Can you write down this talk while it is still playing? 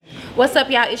What's up,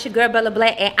 y'all? It's your girl Bella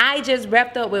Blaq, and I just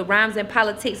wrapped up with Rhymes and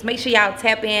Politics. Make sure y'all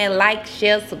tap in, like,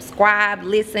 share, subscribe,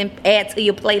 listen, add to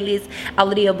your playlist, all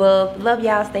of the above. Love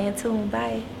y'all. Stay tuned.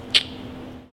 Bye.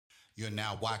 You're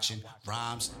now watching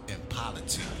Rhymes and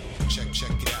Politics. Check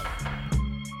it out.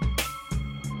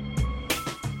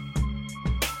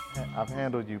 I've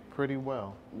handled you pretty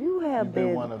well. You have You've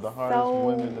been one of the hardest so,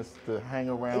 women to hang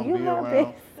around, you be have around,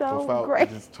 been so without great.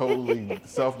 just totally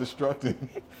self-destructing.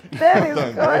 That You've is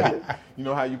done great. great. You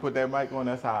know how you put that mic on?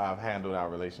 That's how I've handled our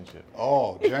relationship.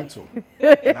 Oh, gentle.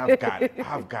 And I've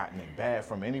gotten it bad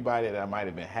from anybody that I might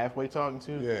have been halfway talking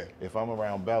to. Yeah. If I'm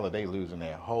around Bella, they losing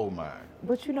their whole mind.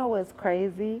 But you know what's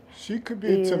crazy? She could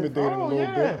be Is- intimidating a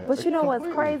little bit. But you know what's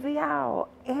Completely. crazy, y'all?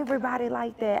 Everybody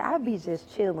like that. I be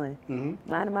just chilling,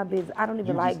 minding my business. I don't even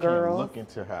You like just can't girls. look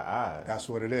into her eyes. That's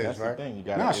what it is, That's right? the thing. You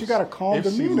gotta, Nah, she got a calm if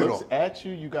she demeanor, looks though. at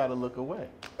you, you gotta look away.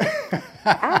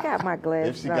 I got my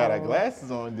glasses If she got her on. glasses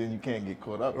on, then you can't get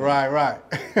caught up. in it. Right.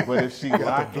 But if she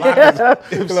locked in,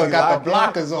 If she got the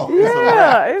blockers on.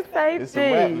 Yeah, it's safety. it's a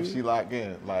wrap if she locked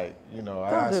in. Like, you know,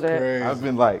 That's do that. crazy. I've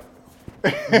been like,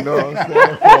 you know what I'm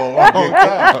saying, for a long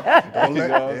time. Don't You let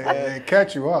know what I'm saying? it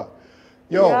catch you up.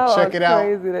 Yo, check it out.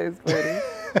 Crazy, that's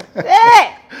funny.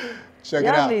 Yeah. Check it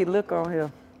Y'all out. need to look on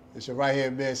here. It's your right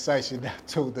hand man section now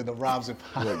tuned to the Rhymes and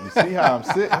Look, you see how I'm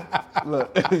sitting?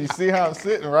 Look, you see how I'm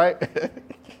sitting, right?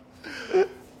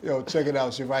 Yo, check it out.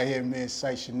 It's your right hand man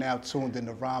section now tuned in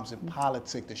the Rhymes and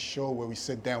Politics, the show where we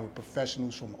sit down with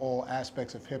professionals from all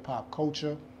aspects of hip hop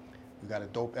culture. We got a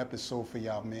dope episode for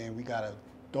y'all, man. We got a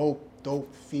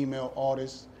dope female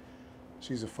artist.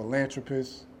 She's a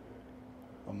philanthropist,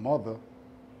 a mother,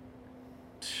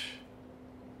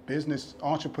 business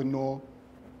entrepreneur,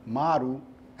 model,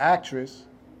 actress.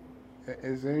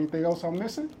 Is there anything else I'm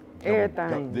missing?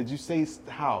 Everything. Did you say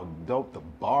how dope the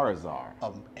bars are?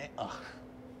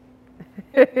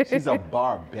 Eh, She's a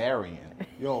barbarian.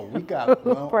 Yo, we got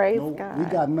Praise God. we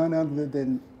got none other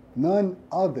than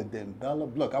Bella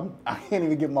Blaq. I can't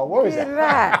even get my words Get out.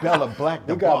 right. Bella Blaq,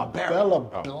 the We got barbarian. Bella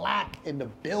Oh. Blaq in the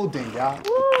building, y'all.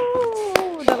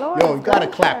 Woo, the Lord Yo, is you gotta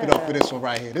good. clap it up for this one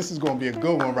right here. This is gonna be a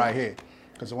good one right here.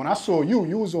 Cause when I saw you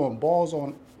was on balls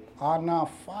on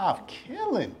R95,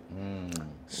 killing,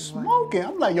 smoking.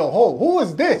 I'm like, yo, who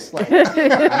is this? Like,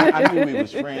 I knew we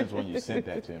was friends when you sent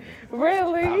that to me.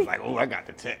 Really? I was like, oh, I got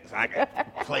the text. I got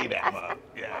to play that mug.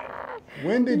 Yeah.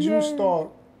 when did you Yes.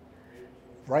 start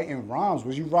writing rhymes?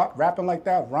 Was you rapping like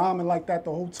that, rhyming like that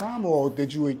the whole time, or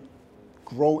did you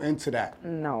grow into that?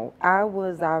 No, I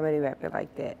was already rapping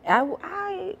like that.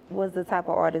 I was the type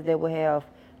of artist that would have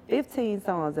 15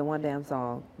 songs in one damn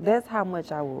song. That's how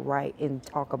much I would write and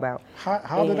talk about. How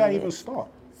did that And even start?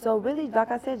 So really, like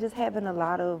I said, just having a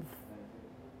lot of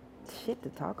shit to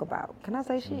talk about. Can I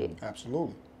say shit?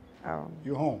 Absolutely. Um,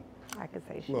 You're home. I can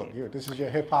say shit. Look, yeah, this is your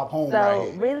hip hop home right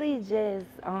So here. really just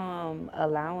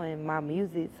allowing my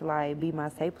music to like be my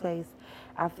safe place.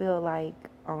 I feel like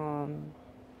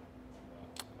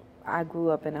I grew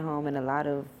up in a home, and a lot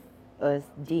of us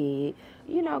did,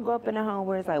 grow up in a home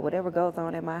where it's like whatever goes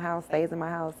on in my house stays in my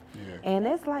house. Yeah. And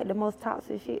that's like the most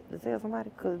toxic shit to tell somebody,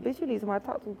 because bitch, you need somebody to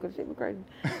talk to because shit be crazy.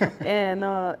 And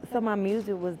so my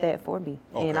music was that for me.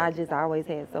 And Okay. I always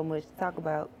had so much to talk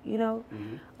about, Yeah.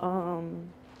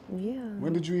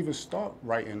 When did you even start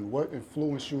writing? What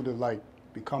influenced you to like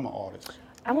become an artist?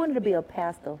 I wanted to be a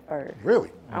pastor first. Really?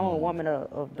 I'm a woman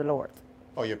of the Lord.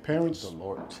 Oh, your parents The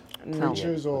Lord. No.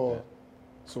 preachers, or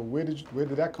so where did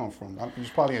that come from? You was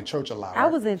probably in church a lot. I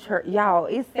right? was in church, y'all.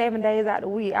 It's 7 days out of the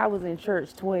week. I was in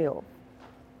church 12.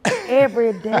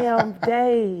 Every damn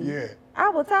day. Yeah. I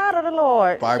was tired of the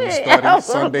Lord. Bible Shit, study, I was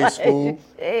Sunday like, school.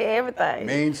 yeah, everything.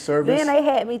 Main service. Then they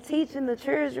had me teaching the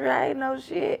church. I ain't know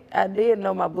shit. I did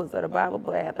know my books of the Bible,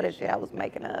 but half of that shit I was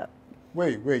making up.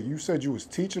 Wait, you said you was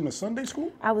teaching the Sunday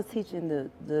school? I was teaching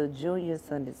the junior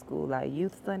Sunday school, like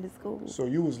youth Sunday school. So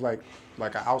you was like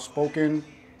an outspoken.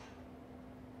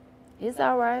 It's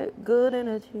all right. Good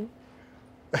energy.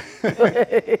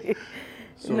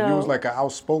 So No. you was like an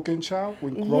outspoken child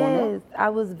when growing Yes, up? I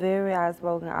was very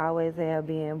outspoken. I always have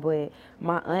been. But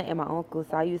my aunt and my uncle,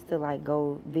 so I used to like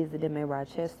go visit them in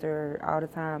Rochester all the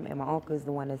time. And my uncle is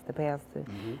the one that's the pastor.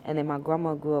 And then my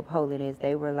grandma grew up holiness.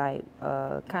 They were like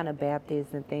kind of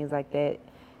Baptists and things like that.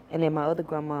 And then my other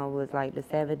grandma was like the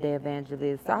Seventh Day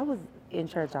Evangelist. So I was in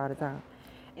church all the time.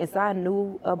 And so I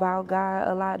knew about God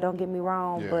a lot, don't get me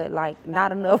wrong, Yeah. but like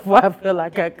not enough where I feel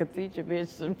like I could teach a bitch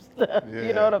some stuff. You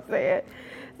Yeah. know what I'm saying?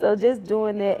 So just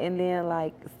doing that, and then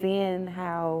like seeing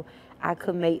how I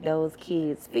could make those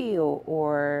kids feel,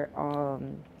 or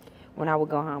when I would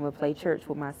go home and play church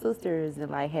with my sisters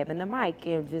and like having the mic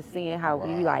and just seeing how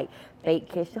we like fake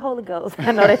catch the Holy Ghost.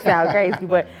 I know that sounds crazy,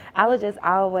 but I was just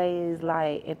always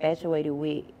like infatuated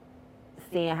with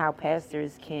seeing how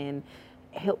pastors can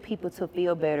help people to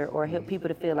feel better or help people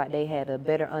to feel like they had a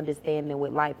better understanding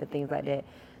with life and things like that.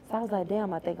 So I was like,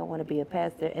 damn, I think I want to be a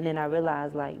pastor. And then I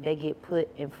realized like they get put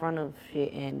in front of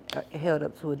shit and held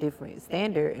up to a different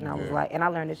standard. And I was like, and I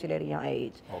learned this shit at a young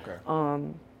age. Okay.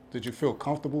 Did you feel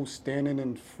comfortable standing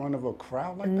in front of a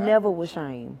crowd like that? Never was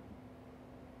shame.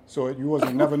 So you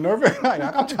wasn't never nervous? Like,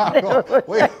 I'm trying to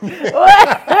wait a minute.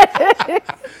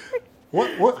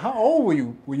 What? How old were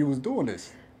you when you was doing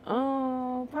this?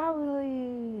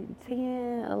 Probably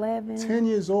 10, 11. 10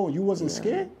 years old. You wasn't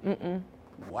scared?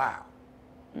 Wow.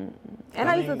 And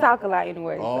I used to talk a lot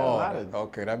anyway. Oh,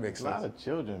 okay, that makes A lot sense. of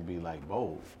children be like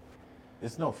bold.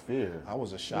 It's no fear. I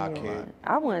was a shy kid.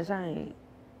 I wasn't ashamed.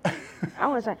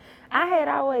 I had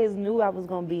always knew I was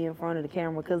going to be in front of the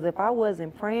camera because if I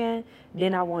wasn't praying,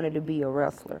 then I wanted to be a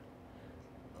wrestler.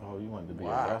 Oh, you wanted to be a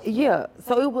wrestler? Yeah,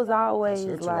 so it was always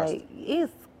That's like,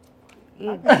 I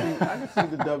can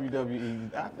see the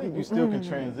WWE. I think you still can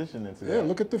transition into that. Yeah,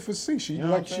 look at the physique. She You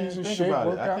know like what I'm she's in saying? shape, Think about it.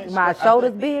 work I out. think- my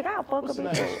shoulders big, I'll fuck What's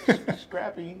up. his name?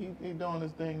 Scrappy, he doing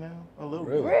his thing now a little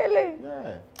bit. Really?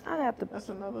 Yeah, I have to that's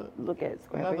another look at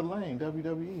Scrappy. lane,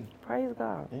 WWE. Praise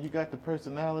God. And you got the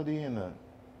personality and the.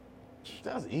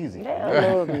 That's easy.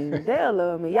 They'll love me. They'll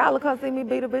love me. Y'all will come see me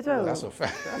beat a bitch up. That's a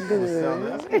fact. That's gonna sell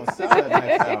that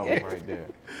next album right there.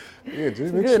 Yeah,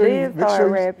 just make Good, sure, then start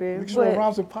rapping, make sure but-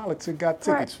 Rhymes and Politics got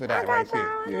tickets for that I right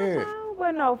got there. y'all, Yeah.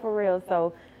 But no, for real.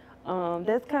 So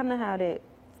that's kind of how that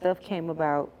stuff came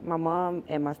about. My mom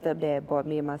and my stepdad bought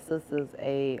me and my sisters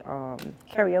a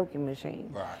karaoke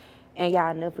machine. Right. And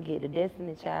y'all never forget the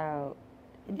Destiny Child.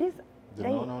 This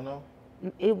No.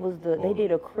 It was they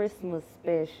did a Christmas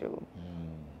special.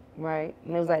 Right?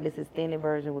 And it was like this extended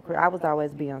version with I was always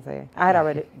Beyonce. I had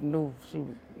already knew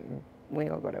we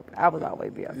ain't gonna go there. But I was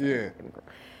always Beyonce. Yeah.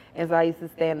 And so I used to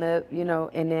stand up, you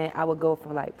know, and then I would go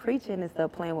from like preaching and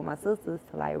stuff, playing with my sisters,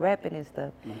 to like rapping and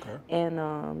stuff. Okay.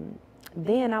 And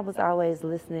then I was always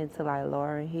listening to like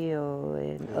Lauryn Hill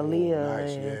and Aaliyah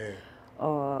nice, and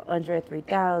Andre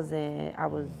 3000. I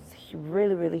was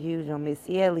really, really huge on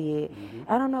Missy Elliott.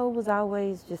 I don't know, it was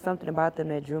always just something about them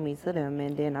that drew me to them.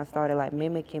 And then I started like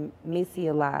mimicking Missy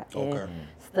a lot and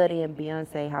studying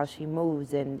Beyonce, how she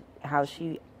moves and how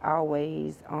she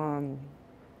always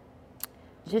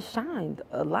just shined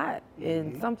a lot.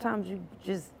 And sometimes you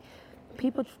just,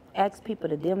 people ask people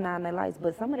to dim down their lights,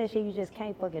 but some of that shit you just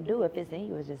can't fucking do. If it's in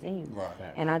you, it's just in you. Right.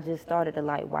 And I just started to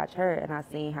like watch her, and I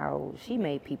seen how she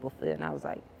made people feel, and I was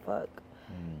like, fuck,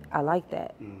 I like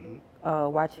that.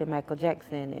 Watching Michael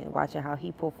Jackson and watching how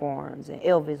he performs, and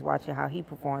Elvis, watching how he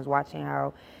performs, watching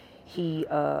how he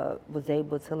was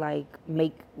able to like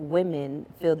make women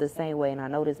feel the same way. And I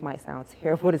know this might sound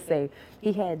terrible to say,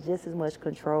 he had just as much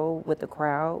control with the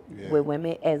crowd, with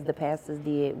women, as the pastors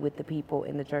did with the people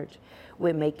in the church,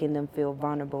 with making them feel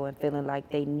vulnerable and feeling like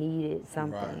they needed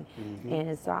something.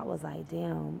 And so I was like,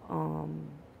 damn,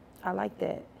 I like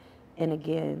that. And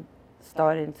again,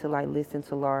 starting to like listen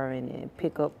to Lauren and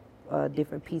pick up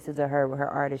different pieces of her with her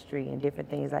artistry and different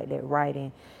things like that,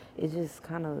 writing, it just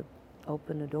kind of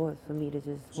opened the doors for me to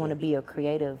just want to be a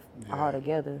creative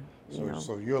altogether.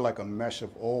 So you're like a mesh of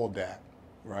all that,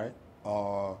 right?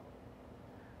 Do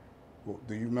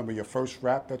you remember your first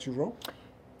rap that you wrote?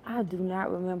 I do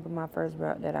not remember my first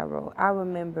rap that I wrote. I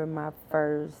remember my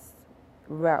first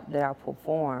rap that I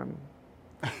performed.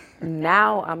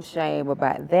 Now I'm ashamed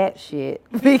about that shit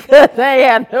because I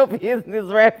had no business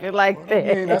rapping like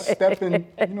that. I mean, that's stepping,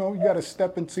 you know, you got to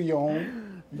step into your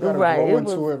own. You got to grow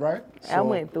into it, right? I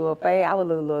went through a phase. I was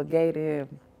a little gay to him.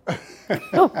 And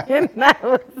I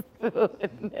was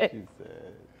doing that.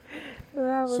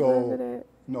 I was over that.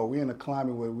 No, we're in a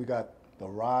climate where we got the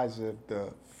rise of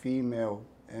the female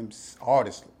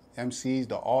artists, MCs,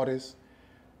 the artists.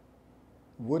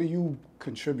 What are you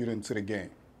contributing to the game?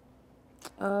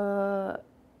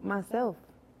 Myself.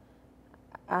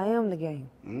 I am the game.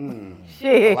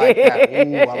 I like that.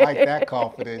 Ooh, I like that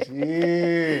confidence.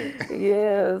 Yeah.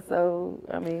 Yeah, so,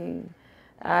 I mean,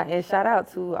 and shout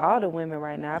out to all the women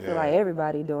right now. I feel like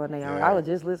everybody doing their own. I was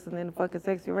just listening to fucking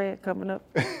Sexy Red coming up.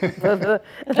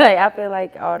 Like, I feel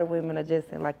like all the women are just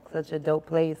in like such a dope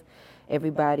place.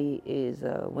 Everybody is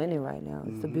winning right now.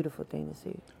 It's a beautiful thing to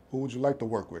see. Who would you like to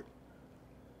work with?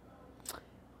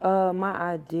 My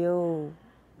ideal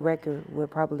record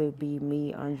would probably be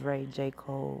me, Andre, J.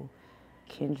 Cole,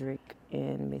 Kendrick,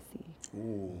 and Missy.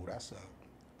 Ooh, that's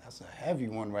a heavy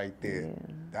one right there.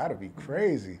 That'd be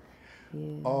crazy.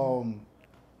 Yeah.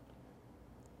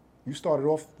 you started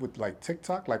off with like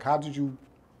TikTok. Like, how did you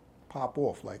pop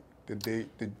off? Like,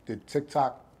 did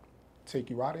TikTok take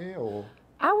you out of here, or?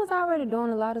 I was already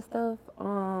doing a lot of stuff.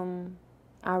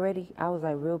 I was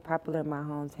like real popular in my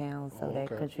hometown, so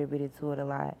that okay. contributed to it a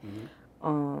lot.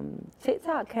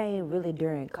 TikTok came really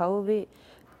during COVID,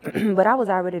 but I was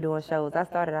already doing shows. I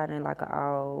started out in like an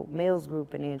all males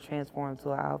group and then transformed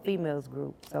to an all females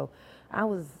group. So I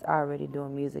was already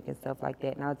doing music and stuff like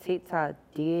that. Now TikTok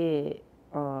did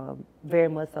very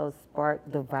much so spark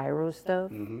the viral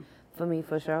stuff for me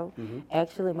for sure.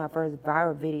 Actually, my first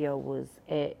viral video was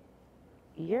at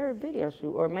your video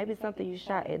shoot, or maybe something you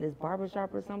shot at this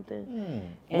barbershop or something.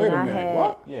 And Wait a I minute, had,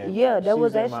 what? yeah, that she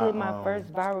was in actually my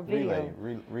first viral video.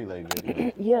 Relay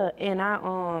video. Yeah, and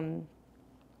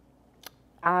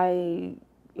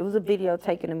it was a video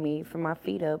taken of me from my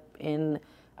feet up, and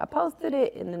I posted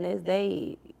it, and the next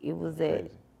day it was at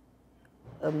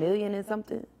 1 million and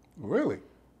something, Really?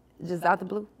 just out the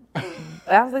blue.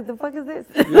 I was like, the fuck is this?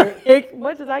 As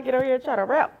much as I get over here and try to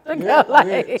rap.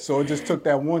 Yeah. So it just took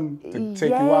that one to take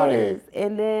you out of here. Yes,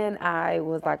 and then I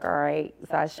was like, all right.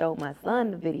 So I showed my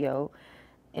son the video,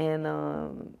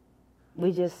 and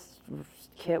we just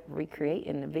kept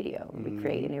recreating the video,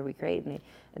 recreating it.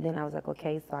 And then I was like,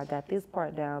 okay, so I got this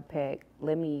part down packed.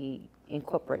 Let me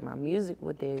incorporate my music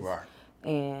with this. Right.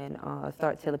 And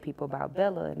start telling people about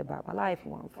Bella and about my life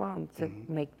and where I'm from to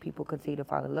make people continue to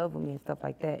fall in love with me and stuff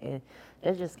like that. And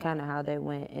that's just kind of how that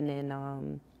went. And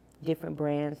then different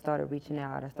brands started reaching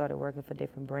out. I started working for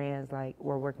different brands,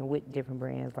 we're working with different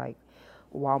brands like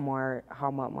Walmart,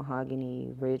 Hallmark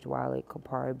Mahogany, Ridge Wallet,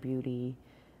 Kapara Beauty,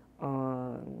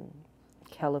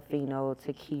 Calafino,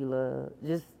 Tequila.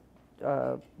 Just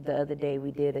the other day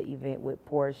we did an event with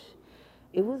Porsche.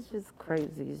 It was just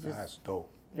crazy. It's just, That's dope.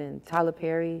 then Tyler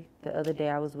Perry, the other day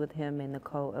I was with him and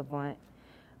Nicole Avant.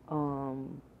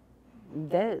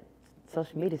 That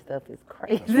social media stuff is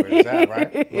crazy. That's where it's at, right?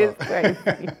 It's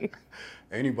crazy.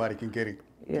 Anybody can get it,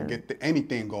 Yeah.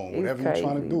 anything going, It's whatever you're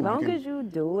trying to do. As long as you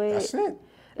do it. That's it.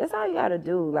 That's all you gotta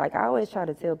do. Like I always try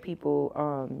to tell people,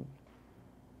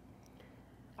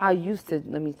 I used to,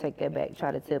 let me take that back,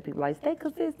 try to tell people like stay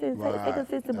consistent, stay Right.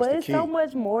 consistent, That's but the it's key. so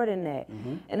much more than that.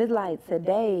 And it's like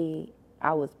today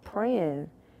I was praying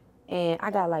and I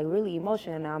got like really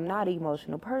emotional, and I'm not an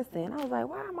emotional person. I was like,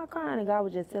 why am I crying? And God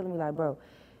was just telling me like, bro,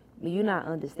 you're not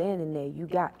understanding that you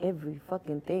got every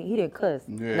fucking thing. He didn't cuss.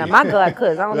 Yeah. Now my God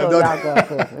cuss. I don't know if y'all God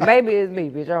cuss. Maybe it's me,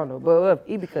 bitch. I don't know. But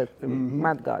he be cussing.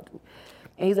 My God too.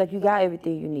 And he's like, you got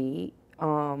everything you need,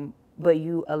 but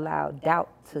you allowed doubt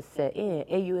to set in,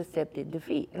 and you accepted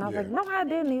defeat. And I was like, no, I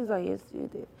didn't. He was like, yes, you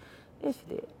did. Yes,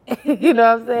 you did. You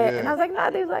know what I'm saying? Yeah. And I was like,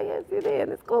 no, he was like, yes, you did.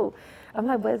 It's cool. I'm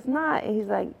like, but it's not. And he's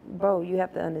like, bro, you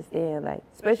have to understand, like,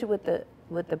 especially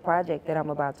with the project that I'm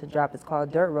about to drop. It's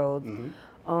called Dirt Roads.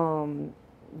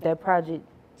 That project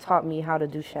taught me how to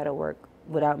do shadow work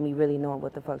without me really knowing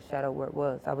what the fuck shadow work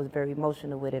was. I was very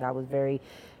emotional with it. I was very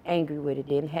angry with it,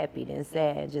 then happy, then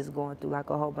sad, just going through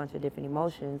like a whole bunch of different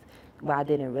emotions. But I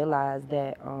didn't realize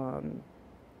that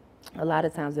a lot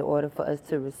of times in order for us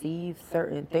to receive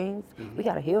certain things, we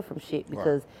gotta heal from shit,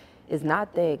 because it's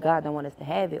not that God don't want us to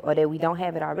have it or that we don't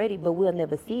have it already, but we'll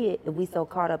never see it if we so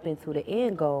caught up into the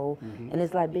end goal. And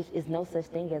it's like, bitch, it's no such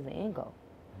thing as an end goal.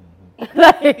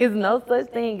 Like, it's no such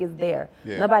thing as there.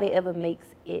 Yeah. Nobody ever makes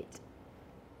it.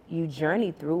 You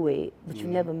journey through it, but you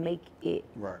never make it.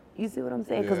 Right. You see what I'm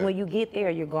saying? Because Yeah. when you get there,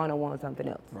 you're gonna want something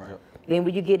else. Right. Then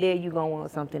when you get there, you're gonna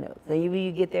want something else. Then when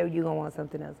you get there, you're gonna want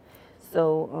something else.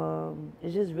 So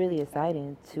it's just really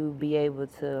exciting to be able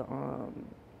to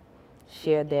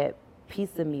share that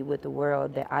piece of me with the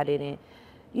world that I didn't.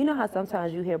 You know how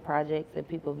sometimes you hear projects and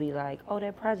people be like, "Oh,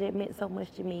 that project meant so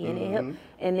much to me," and it helped,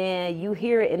 and then you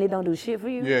hear it and it don't do shit for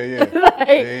you. Yeah, yeah. Like,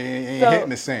 It ain't hitting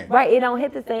the same. Right, it don't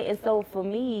hit the same. And so for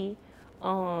me,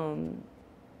 I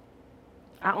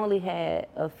only had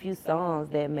a few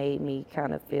songs that made me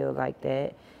kind of feel like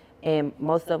that, and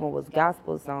most of them was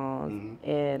gospel songs.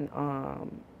 And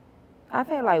I've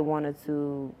had like one or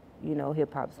two, you know,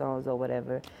 hip hop songs or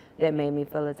whatever that made me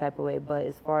feel a type of way. But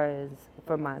as far as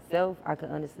for myself, I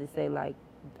can honestly say like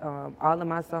all of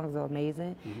my songs are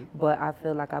amazing, but I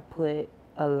feel like I put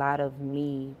a lot of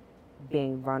me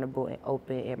being vulnerable and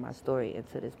open in my story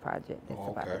into this project that's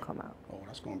about to come out. Oh,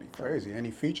 that's gonna be crazy.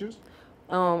 Any features?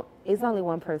 It's only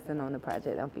one person on the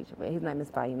project I'm featuring with. His name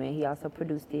is Fireman. He also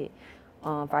produced it.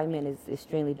 Fireman is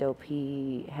extremely dope.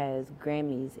 He has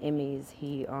Grammys, Emmys.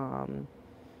 He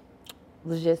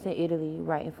was just in Italy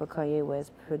writing for Kanye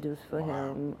West, produced for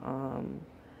him.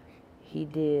 He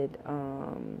did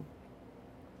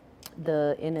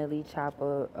the NLE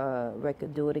Chopper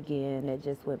record, Do It Again, that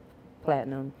just went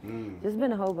platinum. There's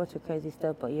been a whole bunch of crazy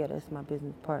stuff, but yeah, that's my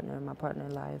business partner, my partner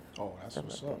in life. Oh, that's stuff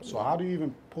what's like up. that, So yeah. how do you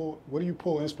even what do you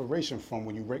pull inspiration from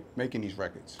when you making these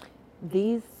records?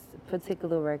 These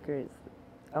particular records,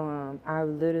 I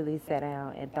literally sat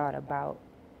down and thought about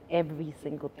every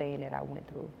single thing that I went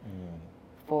through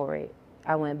for it.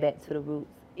 I went back to the roots.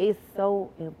 It's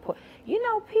so important. You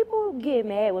know, people get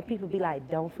mad when people be like,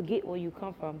 don't forget where you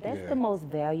come from. That's the most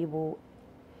valuable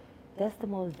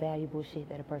shit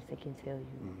that a person can tell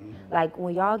you. Like,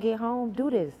 when y'all get home, do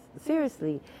this.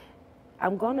 Seriously.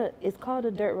 It's called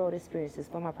the Dirt Road Experience. It's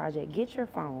for my project. Get your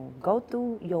phone. Go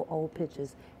through your old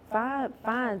pictures.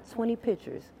 Find 20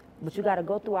 pictures, but you got to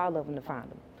go through all of them to find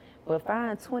them. But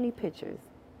find 20 pictures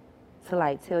to,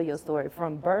 like, tell your story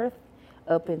from birth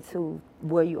up into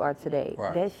where you are today.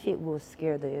 Right. That shit will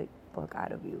scare the fuck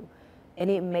out of you. And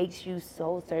it makes you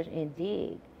so search and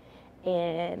dig.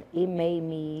 And it made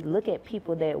me look at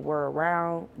people that were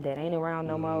around that ain't around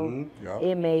no more. Yep.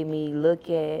 It made me look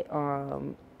at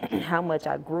how much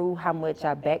I grew, how much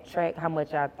I backtracked, how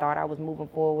much I thought I was moving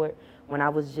forward when I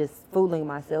was just fooling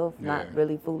myself, not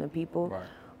really fooling people.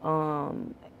 Right.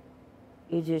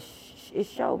 It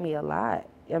showed me a lot.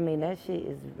 I mean, that shit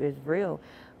is real.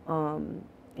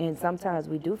 And sometimes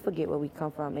we do forget where we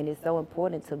come from, and it's so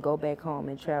important to go back home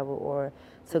and travel, or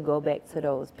to go back to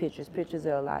those pictures. Pictures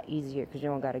are a lot easier because you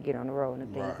don't got to get on the road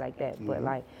and things like that. But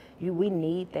like, we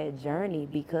need that journey,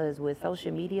 because with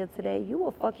social media today, you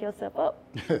will fuck yourself up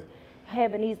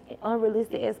having these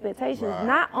unrealistic expectations,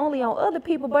 not only on other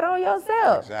people but on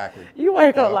yourself. Exactly. You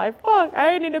wake up like, fuck,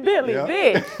 I ain't in the Bentley,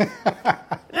 bitch.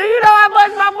 Yep. Do you know how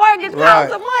much my mortgage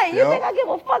costs a month? You Yep. think I give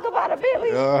a fuck about a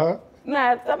Bentley? Uh-huh.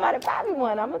 Now, if somebody buy me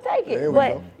one, I'm gonna take it. There we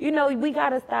But go. you know, we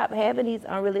gotta stop having these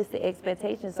unrealistic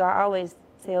expectations. So I always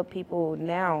tell people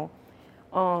now,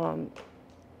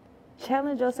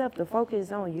 challenge yourself to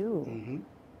focus on you,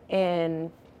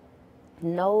 and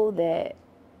know that.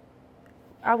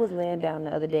 I was laying down the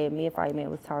other day, and me and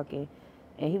Fireman was talking,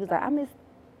 and he was like, I miss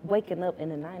waking up in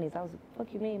the 90s. I was like,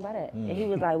 what you mean by that? And he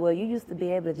was like, well, you used to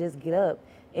be able to just get up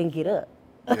and get up.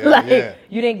 Yeah,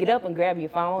 You didn't get up and grab your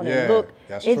phone and Yeah, look.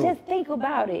 that's and true. just think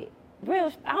about it. I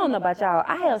don't know about y'all.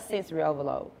 I have sensory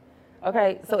overload.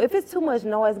 Okay, so if it's too much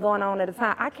noise going on at a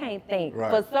time, I can't think. Right.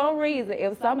 For some reason,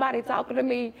 if somebody talking to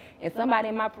me and somebody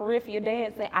in my periphery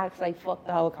dancing, I say fuck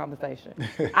the whole conversation.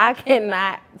 I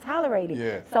cannot tolerate it.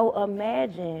 Yeah. So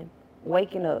imagine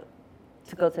waking up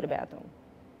to go to the bathroom,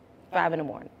 5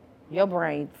 a.m, your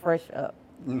brain fresh up.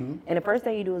 And the first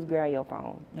thing you do is grab your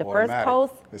phone. The first Automatic.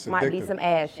 post It's might be addictive. some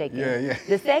ass shaking. Yeah.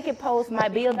 The second post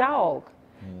might be a dog.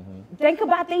 Think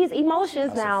about these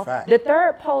emotions That's a now. fact. The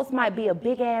third post might be a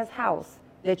big ass house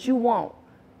that you want.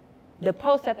 The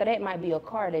post after that might be a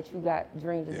car that you got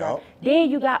dreams of. Yup. Then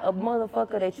you got a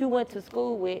motherfucker that you went to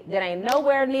school with that ain't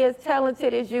nowhere near as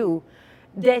talented as you,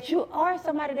 or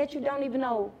somebody that you don't even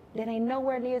know that ain't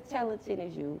nowhere near as talented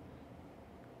as you.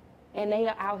 And they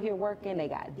are out here working, they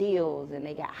got deals, and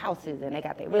they got houses, and they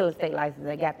got their real estate license,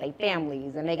 they got their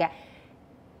families,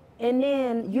 and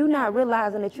then you not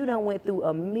realizing that you done went through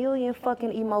a million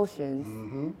fucking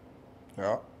emotions.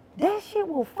 Yeah. That shit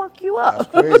will fuck you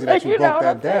up. That's crazy that you know broke what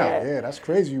that I'm down. saying? Yeah, that's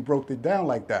crazy you broke it down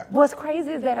like that. What's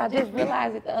crazy is that I just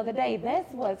realized it the other day.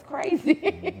 That's what's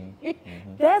crazy.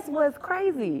 That's what's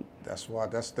crazy. That's why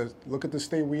look at the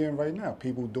state we in right now.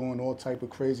 People doing all type of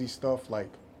crazy stuff like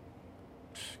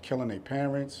killing their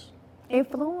parents.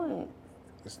 Influence.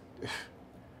 It's-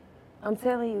 I'm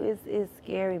telling you, it's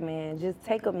scary, man. Just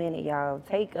take a minute, y'all.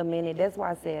 Take a minute. That's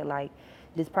why I said, like,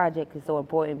 this project is so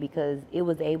important, because it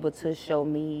was able to show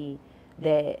me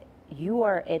that you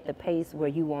are at the pace where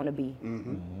you want to be.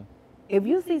 If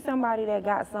you see somebody that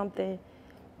got something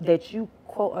that you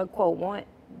quote unquote want,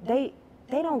 they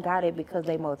don't got it because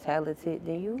they more talented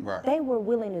than you. Right. They were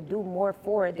willing to do more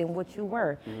for it than what you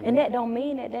were. And that don't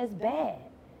mean that that's bad.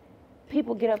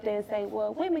 People get up there and say,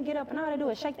 well, women get up and all they do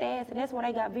is shake their ass and that's why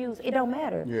they got views. It don't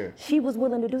matter. Yeah. She was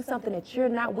willing to do something that you're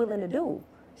not willing to do.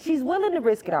 She's willing to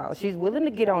risk it all. She's willing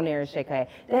to get on there and shake her ass.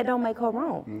 That don't make her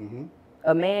wrong.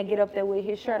 A man get up there with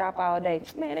his shirt off all day.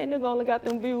 Man, that nigga only got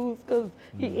them views because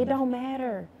it don't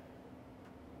matter.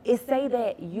 It say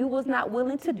that you was not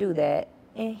willing to do that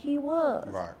and he was.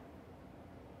 Right.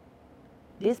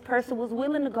 This person was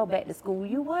willing to go back to school.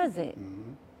 You wasn't.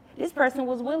 This person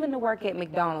was willing to work at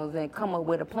McDonald's and come up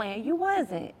with a plan. You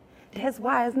wasn't. That's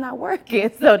why it's not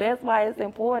working. So that's why it's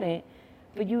important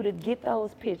for you to get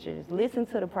those pictures, listen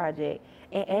to the project,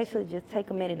 and actually just take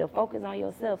a minute to focus on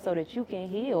yourself so that you can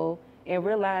heal and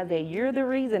realize that you're the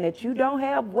reason that you don't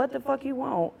have what the fuck you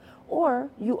want, or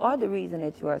you are the reason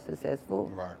that you are successful.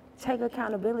 Right. Take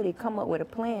accountability, come up with a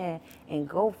plan, and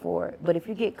go for it. But if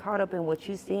you get caught up in what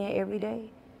you're seeing every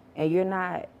day, and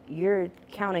you're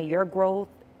counting your growth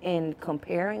and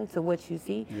comparing to what you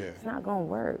see, it's not gonna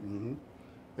work.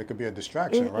 It could be a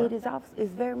distraction, right?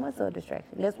 It's very much a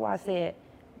distraction. That's why I said,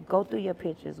 go through your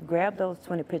pictures, grab those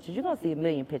 20 pictures. You're gonna see a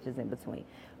million pictures in between.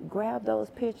 Grab those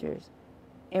pictures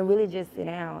and really just sit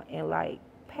down and like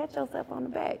pat yourself on the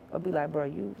back or be like, bro,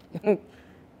 you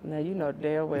now you know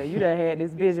damn well you done had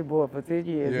this vision board for 10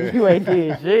 years and you ain't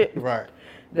did shit. Right.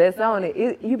 That's on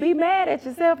it. You be mad at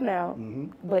yourself now,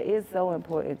 but it's so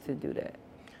important to do that.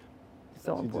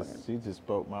 So important. She just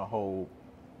spoke my whole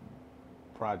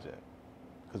project.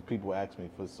 Because people ask me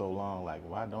for so long, like,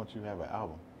 why don't you have an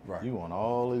album? Right. You on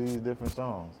all of these different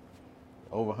songs.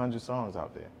 Over 100 songs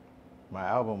out there. My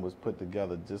album was put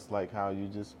together just like how you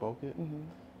just spoke it.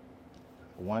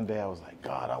 One day I was like,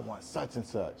 God, I want such and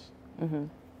such. And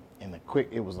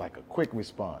it was like a quick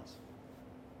response.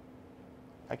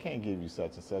 I can't give you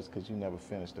such and such because you never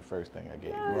finished the first thing I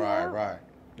gave you. Right.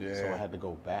 Yeah. So I had to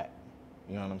go back.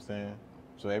 You know what I'm saying?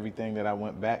 So everything that I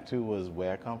went back to was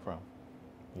where I come from.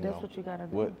 That's what you gotta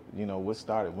do. What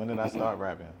started? When did I start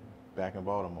rapping? Back in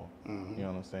Baltimore. You know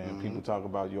what I'm saying? People talk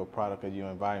about you're a product of your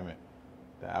environment.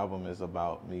 The album is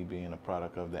about me being a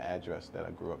product of the address that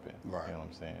I grew up in. Right. You know what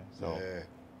I'm saying? So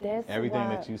That's everything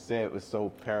why, that you said was so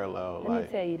parallel. Let me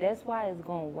tell you, that's why it's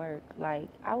gonna work. Like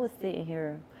I was sitting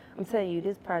here, I'm telling you,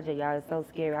 this project, y'all, is so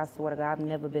scary. I swear to God, I've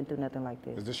never been through nothing like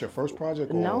this. Is this your first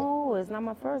project? Or? No, it's not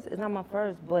my first. It's not my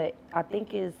first, but I think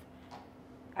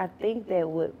that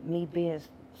with me being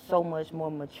so much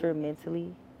more mature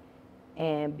mentally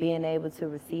and being able to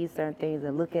receive certain things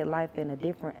and look at life in a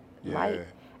different light,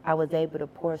 I was able to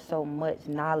pour so much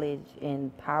knowledge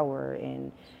and power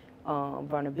and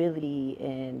vulnerability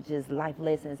and just life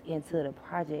lessons into the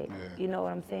project. You know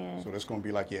what I'm saying? So this gonna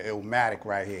be like your Illmatic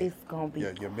right here. It's gonna be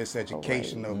your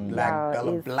miseducation of Y'all,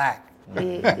 Bella Blaq.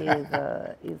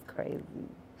 It's crazy.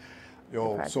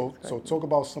 Yo, so talk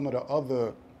about some of the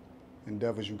other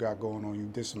endeavors you got going on. You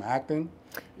did some acting.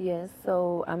 Yes,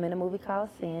 so I'm in a movie called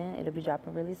Sin. It'll be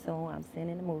dropping really soon. I'm Sin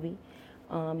in the movie.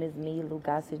 It's me, Lou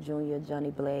Gossett Jr.,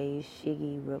 Johnny Blaze,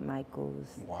 Shiggy, Rip Michaels.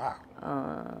 Wow.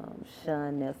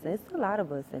 Sean Nelson. It's a lot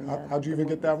of us in there. How'd you even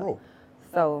get that role?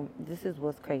 So this is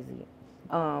what's crazy.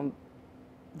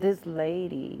 This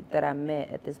lady that I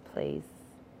met at this place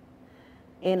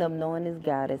ended up knowing this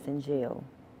guy that's in jail,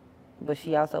 but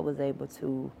she also was able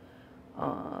to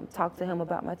talk to him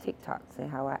about my TikToks and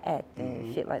how I act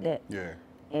and shit like that. Yeah.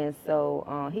 And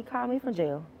so he called me from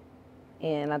jail,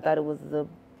 and I thought it was a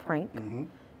prank.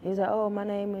 He was like, "Oh, my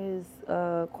name is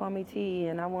Kwame T,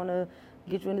 and I want to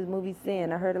get you in this movie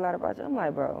Sin. I heard a lot about you." I'm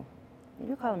like, "Bro,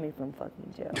 you're calling me from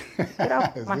fucking jail. Get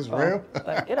off Is my this phone. real?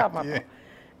 Like, get off my phone."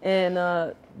 And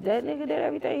that nigga did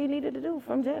everything he needed to do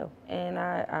from jail, and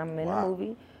I'm in the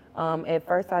movie. At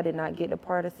first, I did not get the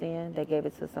part of Sin. They gave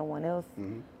it to someone else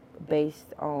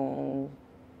based on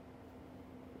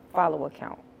follower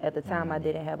count. At the time, I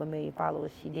didn't have 1 million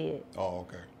followers. She did. Oh,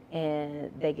 okay.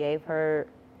 And they gave her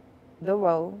the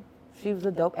role. She was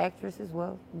a dope actress as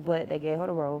well, but they gave her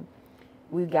the role.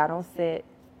 We got on set.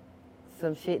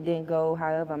 Some shit didn't go,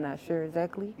 however, I'm not sure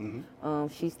exactly.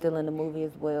 She's still in the movie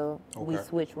as well. We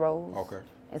switched roles. Okay.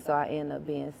 And so I ended up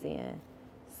being Sin.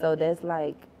 So that's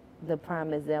like the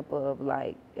prime example of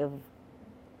like, if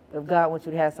God wants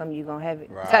you to have something, you're gonna have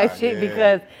it type shit,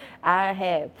 because I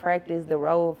had practiced the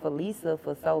role for Lisa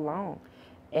for so long.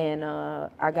 And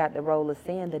I got the role of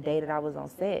Sin the day that I was on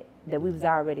set, that we was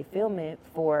already filming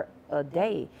for a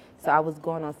day. So I was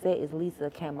going on set as Lisa,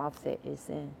 came off set as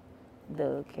Sin,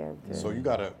 the character. So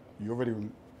you already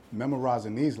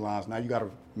memorizing these lines. Now you gotta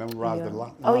memorize the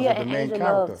lines oh yeah, of the and main Angel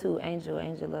character. Love too.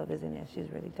 Angel Love is in there. She's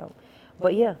really dope.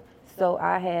 But yeah, so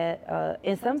I had,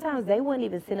 and sometimes they wouldn't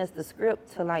even send us the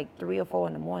script till like 3 or 4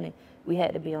 in the morning. We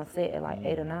had to be on set at like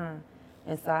 8 or 9.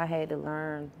 And so I had to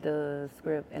learn the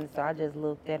script. And so I just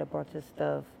looked at a bunch of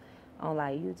stuff on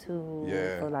like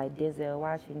YouTube for like Denzel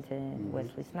Washington,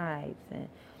 Wesley Snipes,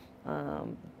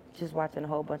 and just watching a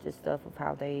whole bunch of stuff of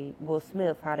how Will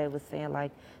Smith, how they was saying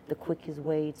like the quickest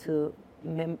way to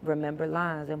remember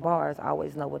lines and bars,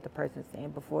 always know what the person's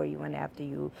saying before you and after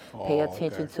you. Pay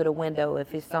attention to the window.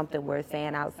 If it's something we're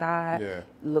saying outside,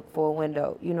 look for a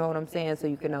window. You know what I'm saying? So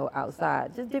you can know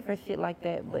outside. Just different shit like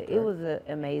that. But it was an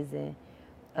amazing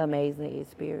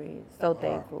experience. So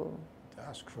thankful.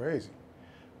 That's crazy.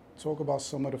 Talk about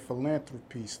some of the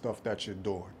philanthropy stuff that you're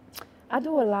doing. I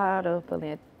do a lot of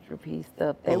philanthropy philanthropy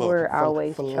stuff. That word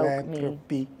always choke me.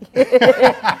 Philanthropy.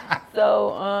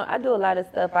 So I do a lot of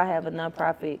stuff. I have a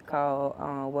nonprofit called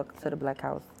Welcome to the Black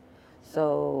House.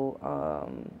 So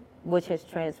which has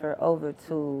transferred over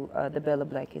to the Bella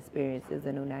Blaq Experience is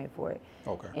a new name for it.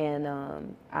 Okay. And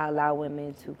I allow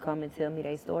women to come and tell me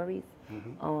their stories.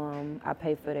 I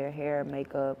pay for their hair,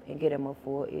 makeup, and get them a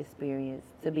full experience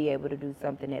to be able to do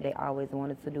something that they always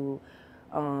wanted to do,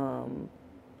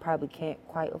 probably can't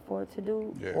quite afford to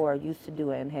do, or used to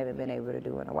do it and haven't been able to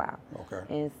do in a while. Okay.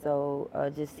 And so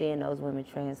just seeing those women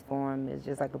transform is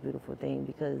just like a beautiful thing,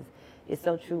 because it's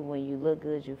so true. When you look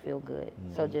good, you feel good.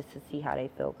 So just to see how they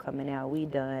felt coming out, we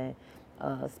done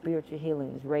spiritual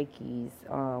healings, Reikis.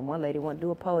 One lady wanted to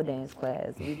do a pole dance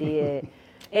class. We did.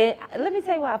 And let me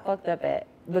tell you why I fucked up at.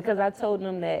 Because I told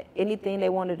them that anything they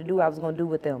wanted to do, I was going to do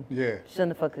with them. Yeah.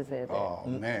 Shouldn't have fucking said that. Oh,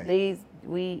 man.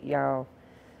 We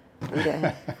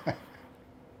done.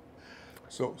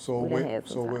 So had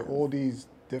some with times. all these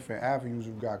different avenues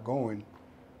we've got going,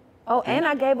 Oh, and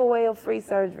I gave away a free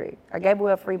surgery. I gave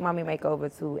away a free mommy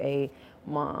makeover to a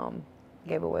mom.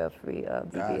 Gave away a free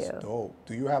BBL. that's dope.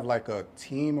 Do you have like a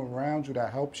team around you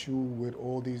that helps you with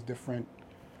all these different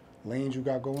lanes you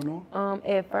got going on?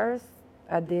 At first,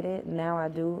 I didn't. Now I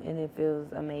do, and it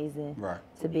feels amazing Right.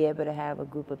 to be able to have a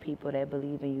group of people that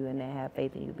believe in you and that have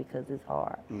faith in you, because it's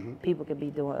hard. People could be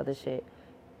doing other shit,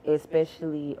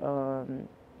 especially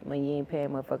when you ain't paying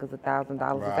motherfuckers $1,000 an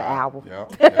hour.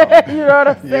 Yep. You know what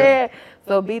I'm saying?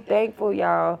 So be thankful,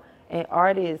 y'all. And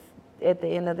artists, at the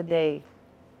end of the day,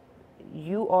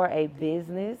 you are a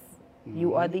business.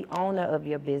 You are the owner of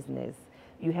your business.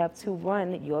 You have to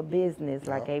run your business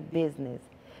like a business.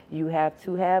 You have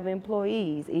to have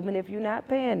employees, even if you're not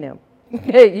paying them.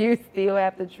 You still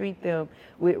have to treat them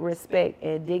with respect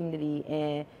and dignity,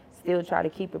 and still try to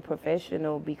keep it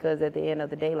professional, because at the end of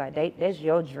the day, like that's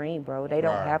your dream, bro. They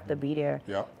don't have to be there.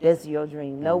 Yep. That's your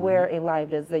dream. Nowhere in life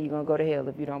does it say you're gonna go to hell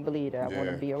if you don't believe that I want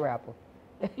to be a rapper.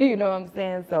 You know what I'm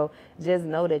saying? So just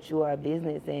know that you are a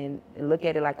business, and look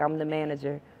at it like I'm the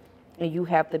manager. And you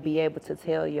have to be able to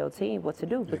tell your team what to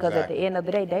do, because at the end of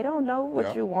the day, they don't know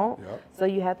what you want. So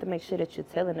you have to make sure that you're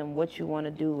telling them what you want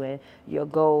to do and your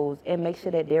goals, and make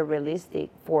sure that they're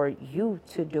realistic for you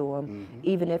to do them.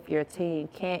 Even if your team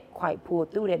can't quite pull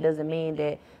through, that doesn't mean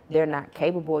that they're not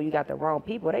capable. You got the wrong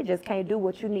people. They just can't do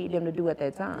what you need them to do at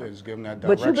that time. Yeah, just give them that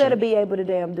But direction. you better be able to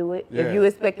damn do it Yeah. if you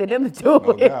expected them to do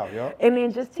No it. doubt, yeah. And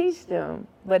then just teach them.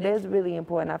 But that's really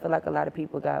important. I feel like a lot of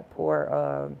people got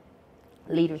poor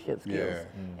leadership skills. Yeah.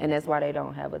 And that's why they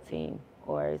don't have a team,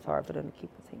 or it's hard for them to keep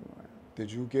a team around. Did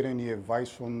you get any advice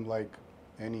from like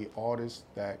any artists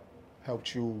that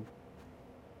helped you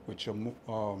with your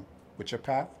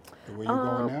path, the way you're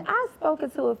going now? I've spoken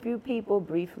to a few people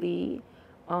briefly.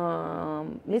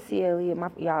 Missy Elliott,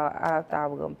 y'all, I thought I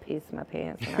was gonna piss my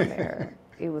pants when I met her.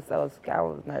 It was so, I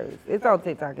was nervous. It's on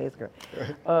TikTok, it's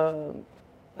girl.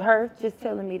 Her just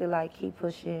telling me to like keep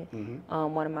pushing.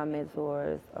 One of my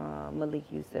mentors, Malik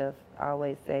Youssef,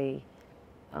 always say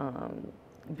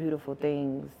beautiful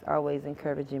things, always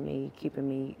encouraging me, keeping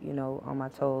me, on my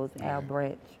toes. Al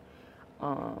Branch,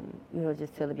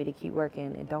 just telling me to keep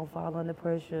working and don't fall under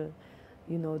pressure.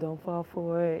 Don't fall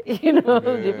for it.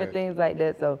 Different things like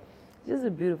that. So, just a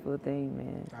beautiful thing,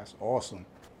 man. That's awesome.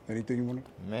 Anything you want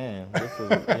to? Man, this is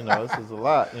this is a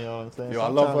lot. You know what I'm saying? Yo, I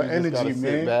love her Sometimes you just energy, gotta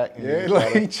man. sit back and Yeah, you like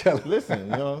gotta each other. listen. You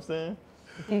know what I'm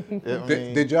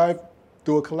saying? Did y'all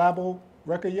do a collabo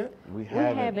record yet? We We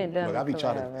haven't done Look, a I be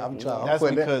trying to. collab I'm yet. trying. That's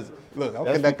because I'm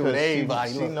connected with she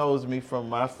everybody. Look. knows me from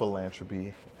my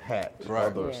philanthropy hat, Right.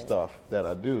 other Yeah. stuff that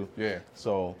I do. Yeah.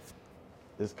 So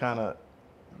it's kind of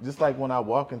just like when I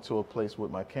walk into a place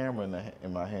with my camera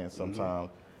in my hand. Sometimes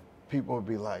people will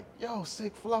be like, "Yo,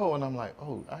 sick flow," and I'm like,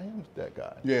 "Oh, I am that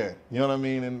guy." Yeah. You know what I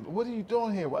mean? And what are you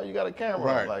doing here? Why you got a camera?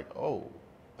 Right. I'm like, "Oh,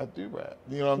 I do rap."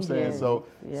 You know what I'm saying? Yeah. So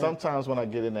Yeah. sometimes when I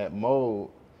get in that mode,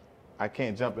 I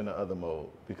can't jump into other mode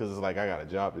because it's like I got a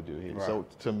job to do here. Right. So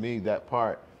to me, that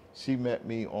part, she met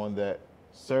me on that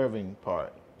serving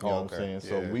part. You know Oh, what I'm okay. saying?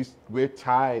 So Yeah. we're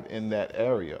tied in that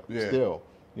area Yeah. still.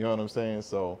 You know what I'm saying?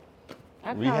 So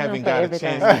I we call them haven't for got a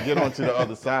everything. chance to get onto the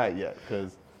other side yet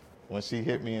because when she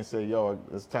hit me and said, "Yo,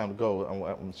 it's time to go.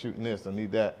 I'm shooting this. I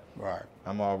need that." Right.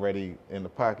 I'm already in the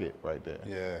pocket right there.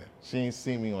 Yeah. She ain't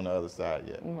seen me on the other side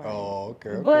yet. Oh,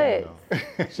 okay. But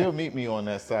She'll meet me on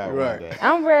that side Right. one day.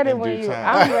 I'm ready In when due you.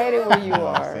 time. I'm ready when you You know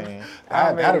what I'm are. saying?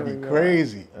 I'm ready That'd be when you are.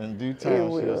 crazy. In due It time, she'll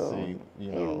will. see.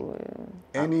 You It know, will.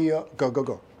 Any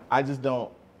go. I just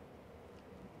don't.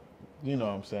 You know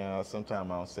what I'm saying?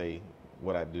 Sometimes I don't say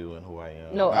what I do and who I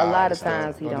am. No, Nah, a lot of understood.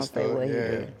 times he don't say Understood, what he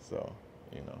yeah. do. So,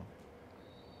 you know.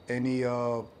 Any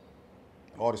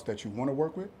artists that you want to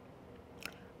work with?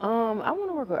 I want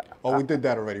to work with. Oh, we did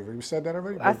that already. We said that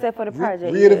already? I said for the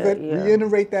project.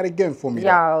 Reiterate that again for me.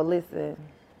 Y'all, listen.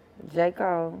 J.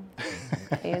 Cole,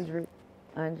 Kendrick,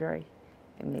 Andre,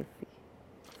 and Missy.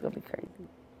 It's going to be crazy.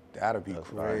 That'll be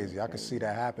crazy. I could see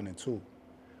that happening too.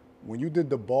 When you did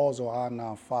the balls on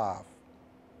I-95,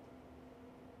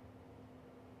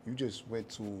 you just went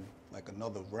to like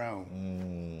another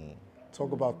realm.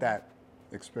 Talk about that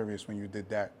experience when you did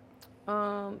that.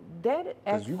 That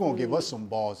Because you're going to give us some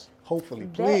balls, hopefully.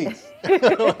 That-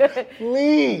 Please.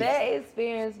 Please. That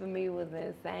experience for me was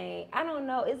insane. I don't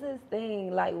know. It's this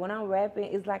thing. Like when I'm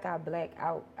rapping, it's like I black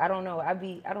out. I don't know. I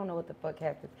don't know what the fuck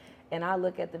happens. And I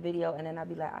look at the video and then I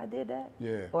be like, I did that.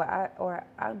 Yeah. Or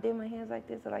I did my hands like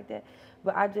this or like that.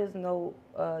 But I just know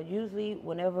usually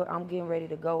whenever I'm getting ready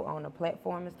to go on a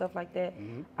platform and stuff like that,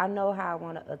 I know how I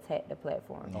want to attack the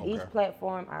platform. Okay. Each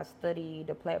platform, I study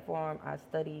the platform. I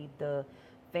study the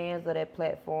fans of that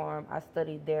platform. I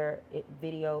studied their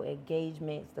video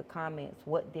engagements, the comments.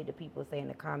 What did the people say in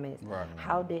the comments? Right.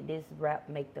 How did this rap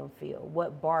make them feel?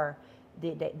 What bar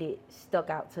did stuck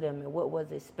out to them, and what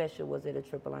was it special? Was it a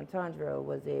triple entendre?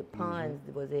 Was it puns?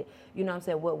 Was it, you know what I'm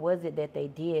saying? What was it that they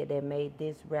did that made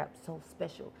this rap so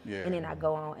special? Yeah. And then I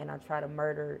go on and I try to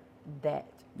murder that.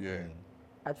 Yeah.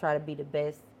 I try to be the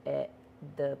best at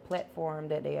the platform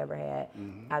that they ever had.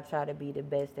 I try to be the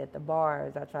best at the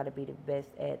bars. I try to be the best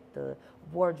at the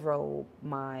wardrobe,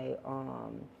 my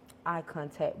eye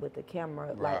contact with the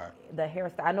camera, Right. like the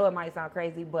hairstyle. I know it might sound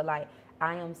crazy, but like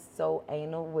I am so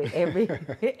anal with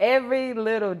every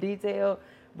little detail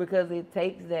because it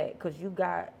takes that, because you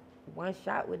got one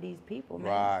shot with these people, man.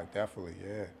 Right, definitely,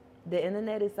 yeah. The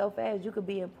internet is so fast. You could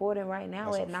be important right now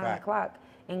That's at a 9 fact. o'clock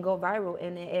and go viral.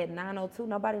 And then at 9:02,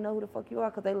 nobody know who the fuck you are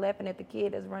because they laughing at the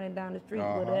kid that's running down the street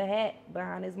with a hat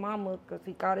behind his mama because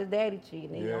he caught his daddy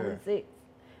cheating and he only 6.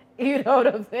 You know what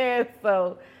I'm saying?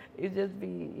 So it just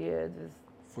be, just.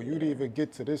 For you to even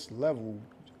get to this level,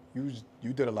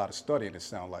 you did a lot of studying, it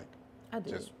sounds like. I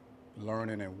did. Just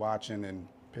learning and watching and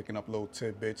picking up little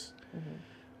tidbits.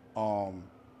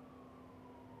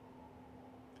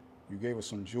 You gave us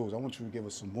some jewels. I want you to give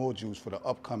us some more jewels for the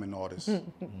upcoming artists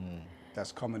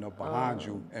that's coming up behind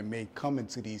you and may come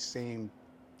into these same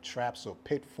traps or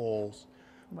pitfalls.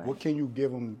 Right. What can you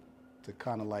give them to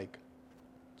kind of like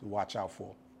to watch out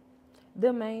for?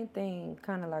 The main thing,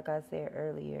 kind of like I said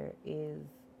earlier, is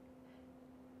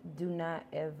do not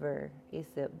ever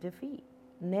accept defeat.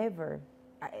 Never.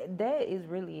 That is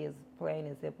really as plain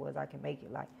and simple as I can make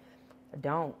it. Like,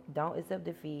 don't accept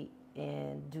defeat,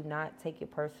 and do not take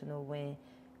it personal when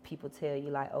people tell you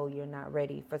like, oh, you're not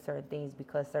ready for certain things,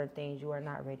 because certain things you are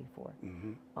not ready for.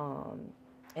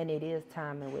 And it is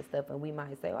timing with stuff, and we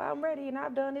might say, well, I'm ready and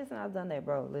I've done this and I've done that.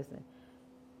 Bro, listen,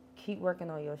 keep working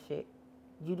on your shit.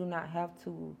 You do not have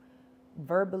to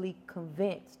verbally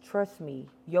convince. Trust me,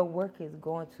 your work is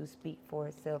going to speak for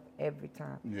itself every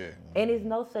time. Yeah. And there's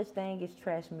no such thing as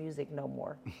trash music no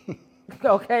more.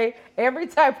 Okay? Every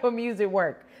type of music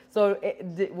work. So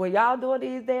when y'all doing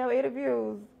these damn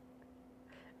interviews,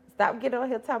 stop getting on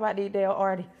here talking about these damn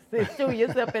artists and shooting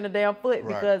yourself in the damn foot, Right.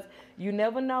 because you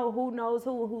never know who knows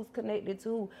who's connected to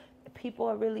who. People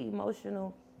are really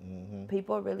emotional.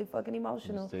 People are really fucking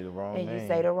emotional. You say the wrong and name. you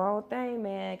say the wrong thing,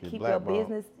 man. Get Keep your blackballed.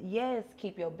 business,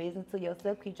 keep your business to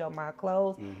yourself. Keep your mind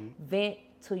closed. Vent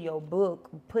to your book.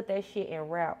 Put that shit in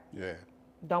rap. Yeah.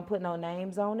 Don't put no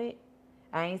names on it.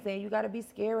 I ain't saying you gotta be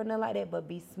scared or nothing like that, but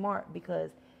be smart,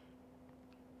 because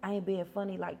I ain't being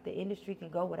funny. Like, the industry can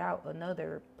go without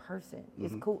another person.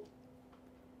 It's cool.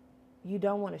 You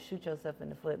don't want to shoot yourself in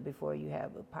the foot before you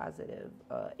have a positive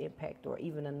impact or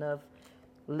even enough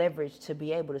leverage to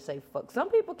be able to say fuck. Some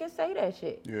people can say that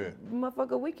shit. Yeah.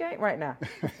 Motherfucker, we can't right now.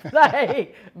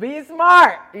 Like, be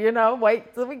smart,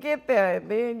 wait till we get there,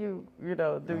 and then you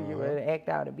do you and act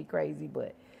out and be crazy.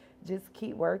 But just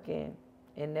keep working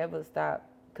and never stop.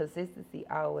 Consistency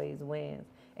always wins.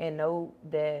 And know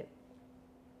that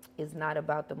it's not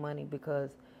about the money,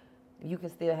 because you can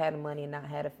still have the money and not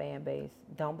have a fan base.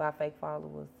 Don't buy fake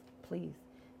followers, please.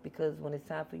 Because when it's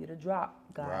time for you to drop,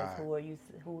 guys, Right.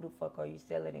 who the fuck are you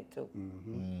selling it to?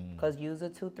 Because user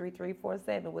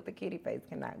 23347 with the kitty face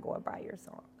cannot go and buy your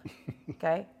song.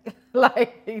 Okay?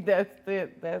 Like, that's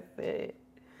it.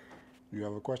 You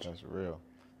have a question? That's real.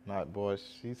 Not, boy,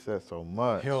 she said so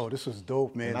much. Yo, this was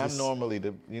dope, man. And I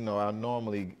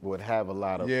normally would have a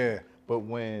lot of, but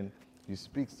when you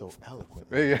speak so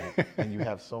eloquently and you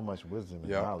have so much wisdom and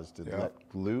knowledge to let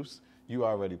loose, you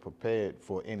already prepared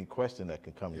for any question that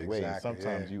can come your way. And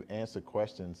sometimes you answer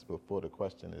questions before the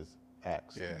question is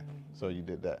asked. Yeah. So you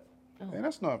did that. And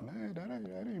that's not, man, that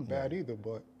ain't bad either,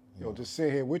 but yo, just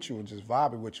sit here with you and just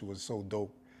vibing with you was so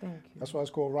dope. Thank you. That's why it's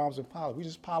called Rhymes and Politics. We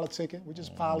just politicking. We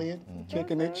just polying,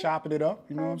 kicking it, chopping it up.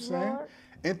 You know what I'm saying? Lord.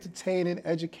 Entertaining,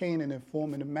 educating, and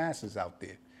informing the masses out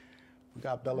there. We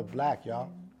got Bella Blaq, y'all.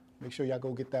 Make sure y'all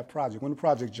go get that project. When the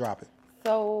project dropping?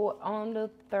 So on the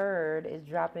 3rd, it's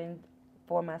dropping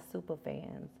for my super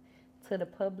fans. To the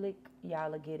public,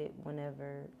 y'all will get it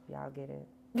whenever y'all get it.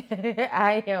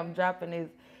 I am dropping this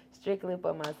strictly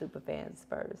for my super fans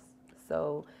first.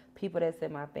 So people that's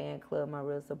in my fan club, my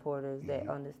real supporters, that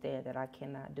understand that I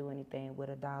cannot do anything with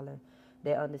 $1.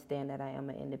 That understand that I am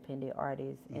an independent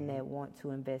artist and that want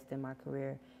to invest in my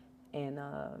career and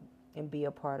be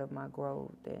a part of my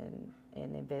growth and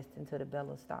invest into the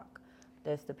Bella stock.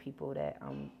 That's the people that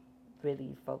I'm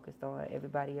really focused on.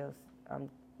 Everybody else, I'm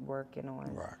working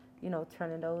on,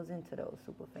 turning those into those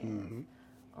super fans.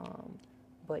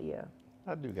 But yeah.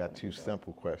 I do got 2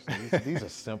 simple questions. These are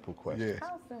simple questions.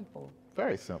 How simple?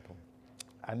 Very simple.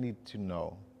 I need to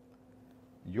know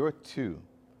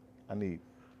I need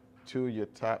 2 of your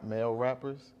top male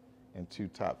rappers and 2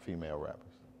 top female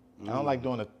rappers. I don't like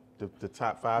doing the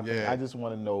top 5 thing. I just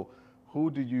want to know,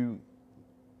 who do you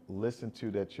listen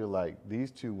to that you're like, these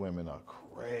 2 women are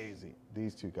crazy.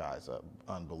 These 2 guys are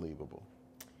unbelievable.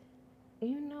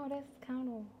 That's kind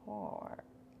of hard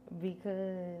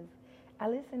because I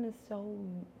listen to so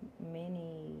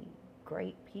many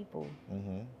great people.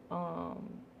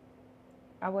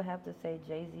 I would have to say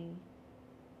Jay-Z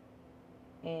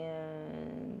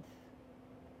and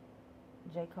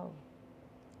J. Cole.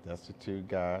 That's the 2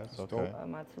 guys. That's okay. dope.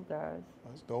 My 2 guys.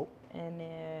 That's dope. And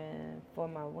then for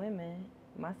my women,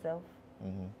 myself.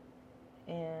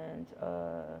 And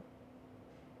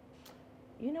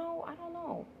I don't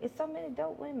know. It's so many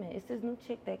dope women. It's this new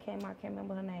chick that came out. I can't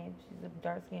remember her name. She's a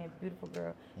dark-skinned, beautiful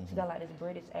girl. She got like this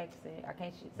British accent. I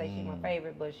can't say she's my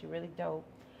favorite, but she's really dope.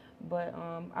 But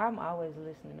I'm always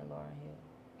listening to Lauryn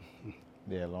Hill.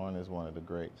 Yeah, Lauryn is one of the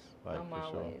greats. Like, I'm for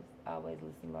always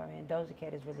listening to Lauryn Hill. Doja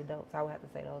Cat is really dope, so I would have to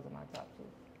say those are my top 2.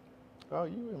 sure. Oh,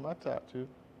 you in my top 2.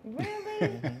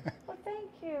 Really? Well, thank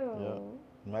you.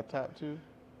 Yeah. My top 2,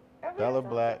 Really? Bella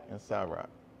Blaq and Cyrock.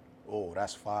 Oh,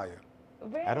 that's fire.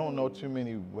 Really? I don't know too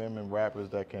many women rappers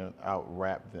that can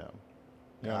out-rap them.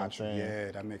 You know what I'm saying?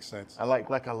 Yeah, that makes sense. I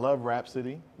love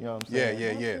Rhapsody. You know what I'm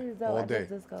saying? Yeah. All day.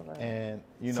 And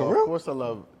For real? of course, I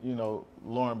love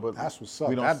Lauren, but That's what's up.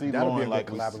 we don't That'll see be a Lauren good like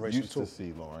we collaboration, used too. to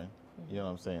see Lauren. You know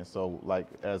what I'm saying? So, like,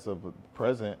 as of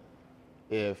present,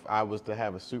 if I was to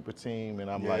have a super team and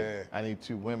I'm like, I need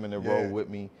 2 women to roll with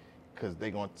me because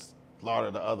they're going to slaughter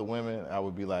the other women, I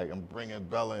would be like, I'm bringing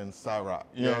Bella and Cyrock.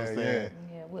 You know what I'm saying?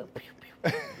 Yeah, we'll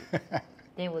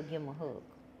then we'll give them a hug.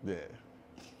 Yeah.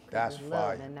 That's It's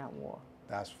fire. love and not war.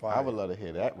 That's fire. I would love to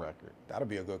hear that record. That'll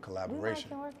be a good collaboration.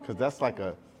 Because that's like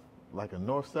a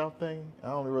north-south thing. I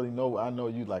don't really know. I know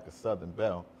you like a Southern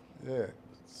belle. Yeah.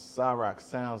 Cyrock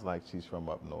sounds like she's from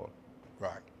up north.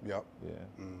 Right. Yep. Yeah.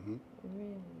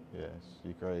 Really? Yeah,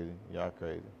 she crazy. Y'all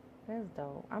crazy. That's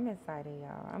dope. I'm excited,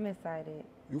 y'all. I'm excited.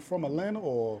 You from Atlanta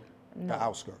or No. the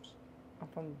outskirts? I'm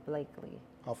from Blakely,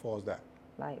 How far is that?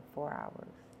 like 4 hours.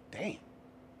 Damn.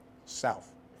 South.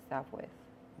 Southwest.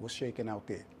 What's shaking out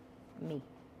there? Me.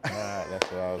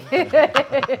 That's what I was.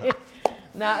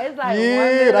 No, it's like Yeah, one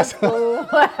little that's- school.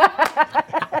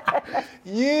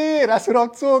 Yeah, that's what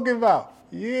I'm talking about.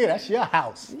 Yeah, that's your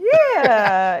house.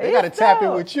 Yeah. They gotta it's tap in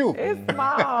dope. with you. It's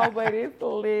small, but it's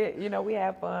lit. We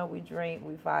have fun. We drink.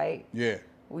 We fight. Yeah.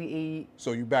 We eat.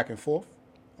 So you back and forth?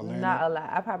 Atlanta? Not a lot.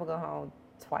 I probably go home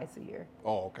twice a year.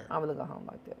 Oh, okay. I'm gonna go home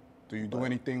like that. Do you do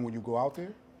anything when you go out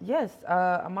there? Yes,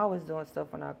 I'm always doing stuff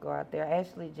when I go out there. I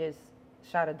actually just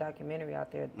shot a documentary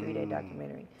out there, a 3-day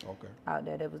documentary Okay. out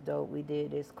there. That was dope. We did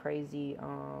this crazy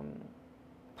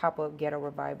pop-up ghetto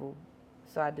revival.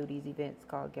 So I do these events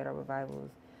called ghetto revivals.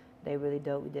 They really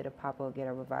dope. We did a pop-up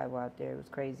ghetto revival out there. It was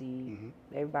crazy.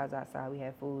 Everybody's outside. We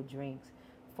had food, drinks,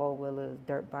 4-wheelers,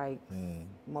 dirt bikes,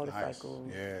 motorcycles.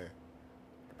 Nice. Yeah.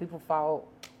 People fought.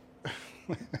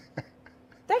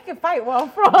 They can fight where I'm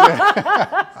from.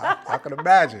 I can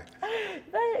imagine.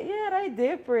 They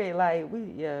different. Like we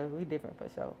different for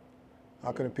sure.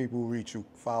 How can the people reach you,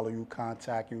 follow you,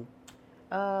 contact you?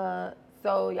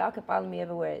 So y'all can follow me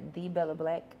everywhere at The Bella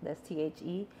Blaq. That's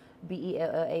TheBellaBlaq.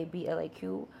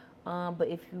 But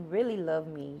if you really love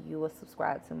me, you will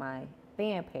subscribe to my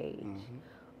fan page.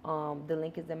 The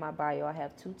link is in my bio. I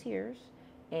have 2 tiers,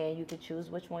 and you can choose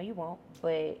which one you want.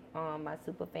 But my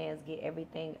super fans get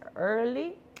everything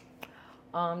early.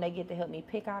 They get to help me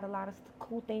pick out a lot of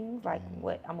cool things, like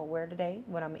what I'm gonna wear today,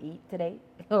 what I'm gonna eat today,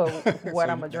 or what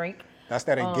I'm gonna drink. That's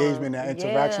that engagement, that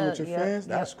interaction with your yeah, fans?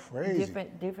 yeah. That's crazy.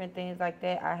 Different things like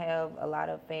that. I have a lot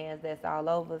of fans that's all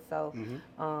over, so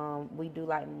we do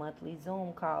like monthly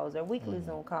Zoom calls or weekly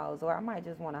Zoom calls, or I might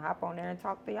just want to hop on there and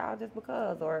talk to y'all just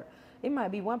because, or it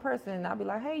might be one person and I'll be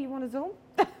like, hey, you want to Zoom?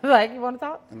 Like, you want to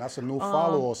talk? And that's a new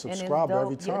follower or And it's subscriber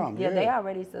every dope. time. Yeah, they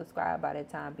already subscribe by that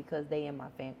time because they in my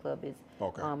fan club.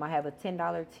 Okay. I have a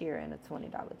 $10 tier and a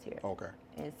 $20 tier. Okay.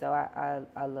 And so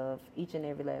I love each and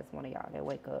every last one of y'all that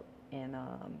wake up and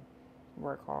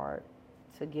work hard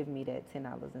to give me that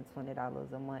 $10 and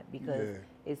 $20 a month because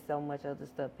it's so much other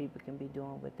stuff people can be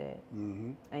doing with that,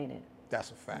 ain't it? That's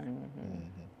a fact.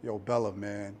 Yo, Bella,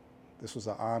 man, this was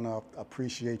an honor. I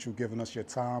appreciate you giving us your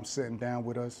time, sitting down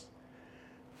with us.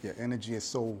 Your energy is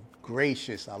so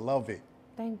gracious. I love it.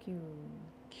 Thank you.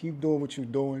 Keep doing what you're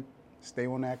doing. Stay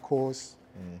on that course.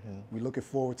 We're looking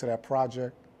forward to that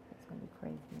project. It's going to be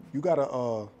crazy. You got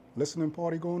a listening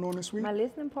party going on this week? My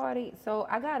listening party, so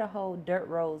I got a whole Dirt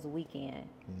Rose weekend.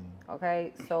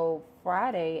 Okay, so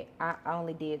Friday, I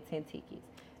only did 10 tickets.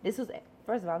 This was,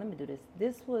 first of all, let me do this.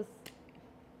 It's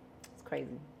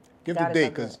crazy. Give the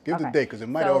date, because it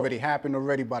might have already happened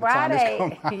already by the time this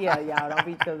comes out. Yeah, y'all don't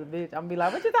be to the bitch. I'm gonna be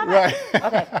like, what you talking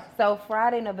about? Okay, so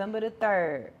Friday, November the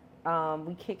 3rd,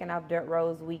 we kicking off Dirt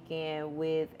Rose weekend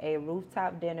with a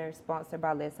rooftop dinner sponsored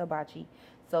by Les Hibachi.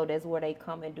 So that's where they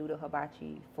come and do the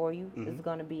hibachi for you. It's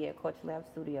gonna be at Coach Lab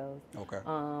Studios. Okay.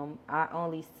 I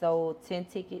only sold 10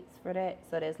 tickets for that,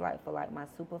 so that's like for like my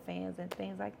super fans and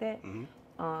things like that.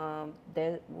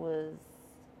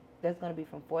 That's going to be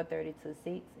from 4:30 to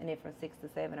 6, and then from 6 to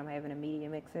 7, I'm having a media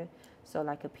mixer. So,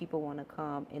 like, if people want to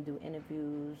come and do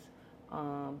interviews,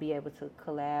 be able to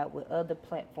collab with other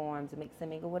platforms, mix and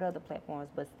mingle with other platforms,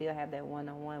 but still have that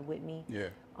one-on-one with me,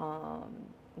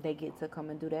 they get to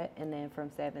come and do that. And then from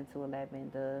 7 to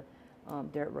 11, the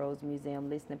Dirt Rose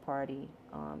Museum listening party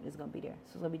is going to be there.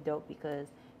 So, it's going to be dope because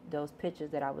those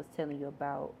pictures that I was telling you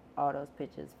about, all those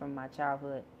pictures from my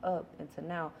childhood up until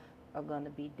now, are going to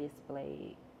be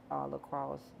displayed all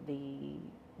across the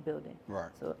building. Right.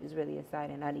 So it's really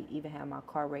exciting. I even have my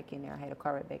car wreck in there. I had a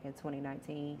car wreck back in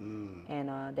 2019,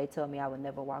 and they told me I would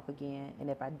never walk again. And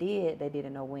if I did, they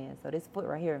didn't know when. So this foot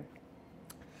right here,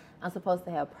 I'm supposed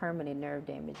to have permanent nerve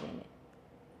damage in it.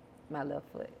 My left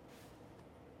foot.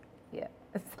 Yeah.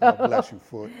 God bless you,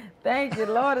 foot. Thank you,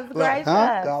 Lord. It's great.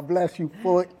 God bless you,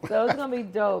 foot. So it's gonna be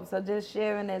dope. So just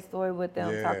sharing that story with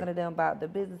them, Yeah. talking to them about the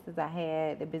businesses I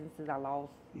had, the businesses I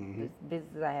lost, the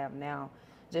businesses I have now.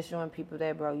 Just showing people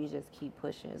that, bro, you just keep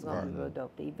pushing. It's gonna be real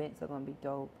dope. The events are gonna be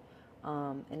dope.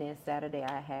 And then Saturday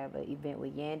I have an event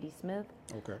with Yandy Smith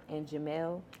and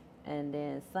Jamel. And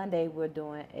then Sunday we're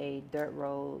doing a Dirt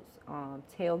Roads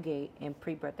tailgate and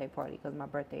pre-birthday party because my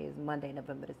birthday is Monday,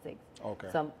 November the 6th. Okay.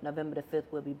 So November the 5th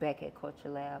we'll be back at Culture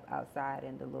Lab outside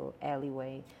in the little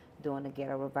alleyway doing the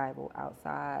ghetto revival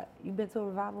outside. You been to a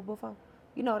revival before?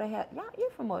 You know they have, y'all, you're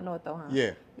from up north though, huh?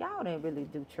 Yeah. Y'all didn't really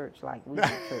do church like we do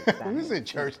church down We here. was in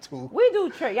church too. We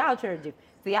do church. Y'all church.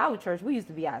 See, our church, we used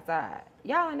to be outside.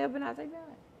 Y'all ain't never been outside.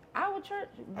 Our church.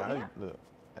 Look,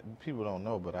 people don't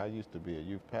know, but I used to be a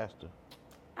youth pastor.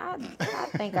 I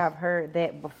think I've heard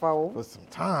that before. For some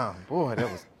time, boy, that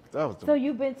was So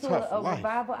you've been to tough a life.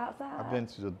 revival outside? I've been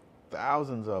to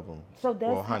thousands of them, So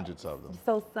that's well, hundreds of them.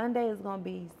 So Sunday is going to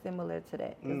be similar to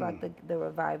that. It's like the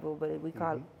revival, but we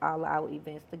call it all our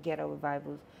events the ghetto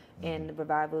revivals. And the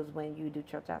revivals when you do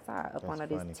church outside up That's under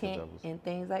funny, this 'cause tent that was- and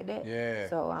things like that. Yeah.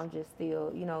 So I'm just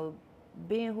still,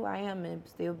 being who I am and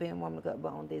still being woman of God,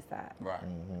 but on this side. Right.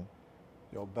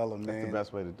 Yo, Bella, man. That's the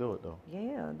best way to do it, though.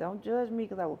 Yeah, don't judge me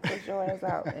because I will push your ass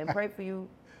out and pray for you.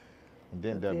 And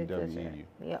then WWE you.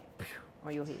 Yep,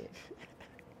 on your head.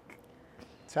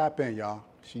 Tap in, y'all.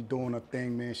 She doing her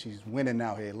thing, man. She's winning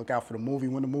out here. Look out for the movie.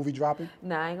 When the movie dropping?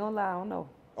 Nah, I ain't gonna lie, I don't know.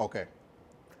 Okay.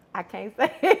 I can't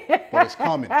say it. But it's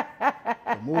coming.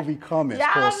 The movie coming. It's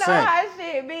Y'all called know Scent. how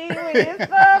shit be with this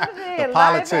stuff. Shit. The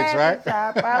politics, Life right? happens,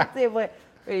 child, politics, but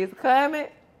it's coming.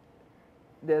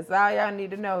 That's all y'all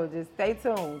need to know. Just stay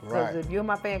tuned. Because Right. if you're in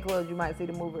my fan club, you might see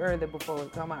the movie earlier before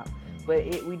it come out. But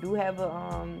we do have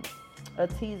a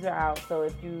teaser out. So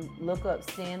if you look up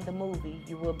Send the Movie,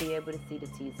 you will be able to see the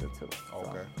teaser too. So,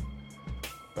 Okay.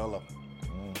 Bella,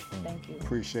 thank you.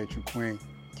 appreciate you, Queen.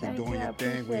 Keep Thank doing you, I your thing.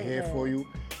 We're appreciate here that. for you.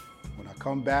 When I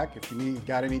come back, if you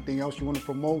got anything else you want to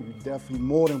promote, you're definitely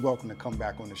more than welcome to come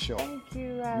back on the show. Thank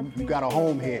you. You got a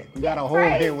home here. You got a home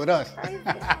Praise- here with us. praise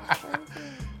God.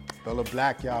 Bella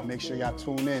Blaq, y'all. Make sure y'all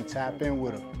tune in. Tap in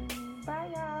with her. Bye,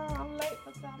 y'all. I'm late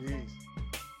for something. Peace.